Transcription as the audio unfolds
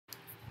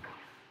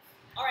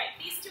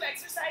these two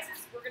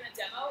exercises we're going to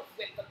demo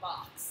with the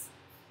box.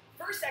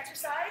 First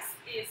exercise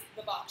is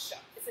the box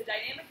shove. It's a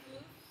dynamic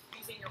move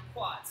using your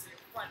quads, so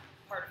your front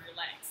part of your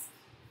legs.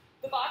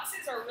 The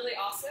boxes are really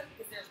awesome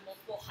because there's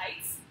multiple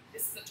heights.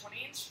 This is a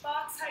 20-inch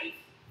box height.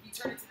 You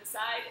turn it to the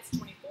side, it's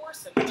 24,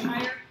 so much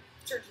higher.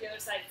 Turn to the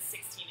other side, it's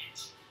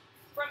 16-inch.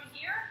 From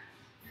here,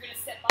 you're going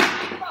to step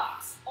behind the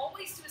box.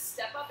 Always do a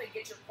step up and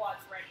get your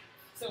quads ready.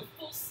 So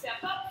full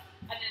step up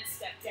and then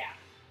step down.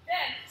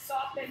 Then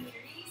soft bend your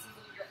knees, you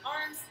move your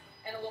arms,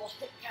 and a little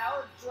hip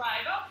power.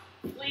 Drive up,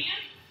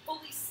 land,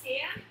 fully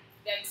stand,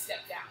 then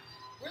step down.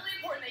 Really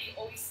important that you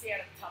always stand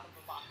at the top of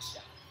the box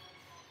shove.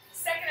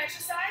 Second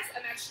exercise,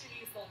 I'm actually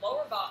going to use the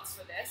lower box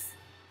for this,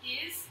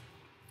 is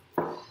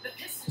the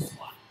pistol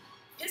squat.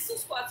 Pistol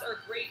squats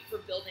are great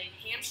for building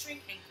hamstring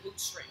and glute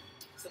strength,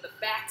 so the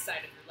back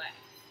side of your leg.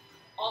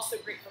 Also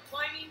great for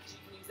climbing, because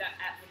you can use that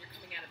when you're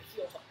coming out of a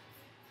heel hook.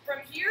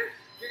 From here,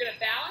 you're going to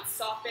balance,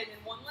 soft bend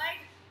in one leg,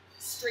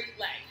 straight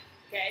leg.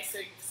 Okay, so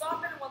you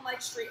soft bend in one leg,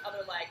 straight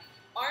other leg.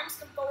 Arms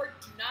come forward,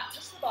 do not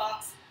touch the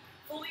box.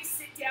 Fully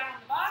sit down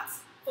on the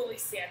box, fully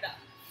stand up.